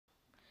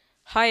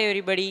Hi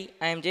everybody,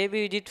 I am JB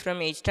Vijit from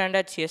 8th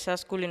Standard CSR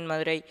School in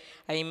Madurai.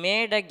 I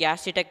made a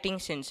gas detecting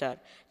sensor.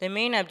 The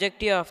main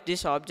objective of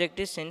this object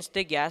is sense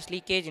the gas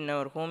leakage in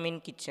our home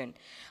in kitchen.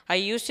 I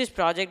used this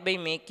project by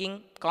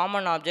making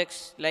common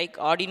objects like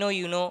Arduino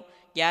Uno,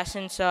 gas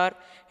sensor,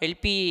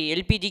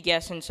 LPG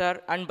gas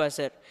sensor and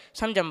buzzer,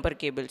 some jumper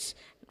cables.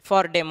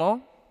 For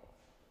demo,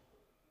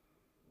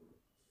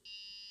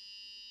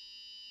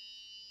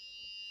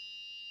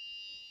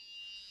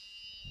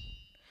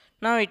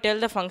 now I tell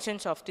the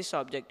functions of this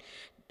object.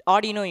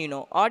 Arduino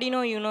Uno.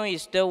 Arduino Uno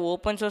is the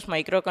open source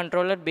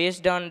microcontroller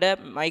based on the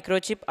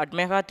microchip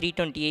Atmega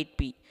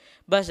 328P.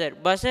 Buzzer.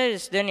 Buzzer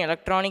is an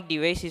electronic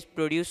device is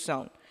produce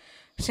sound.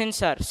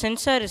 Sensor.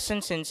 Sensor is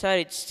a sensor,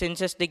 it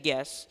senses the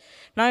gas.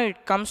 Now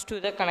it comes to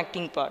the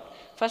connecting part.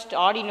 First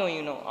Arduino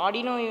Uno.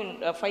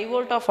 5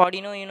 volt of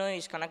Arduino Uno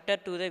is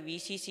connected to the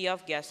VCC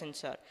of gas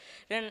sensor.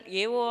 Then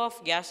AO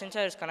of gas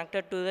sensor is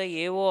connected to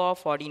the AO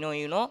of Arduino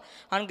Uno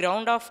and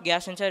ground of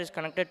gas sensor is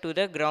connected to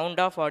the ground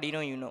of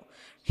Arduino Uno.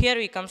 Here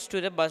we comes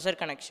to the buzzer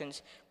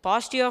connections.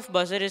 Positive of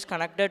buzzer is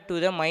connected to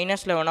the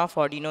minus 11 of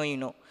Arduino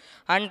Uno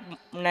and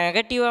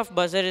negative of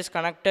buzzer is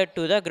connected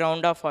to the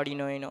ground of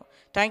Arduino Uno.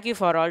 Thank you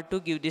for all to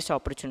give this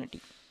opportunity.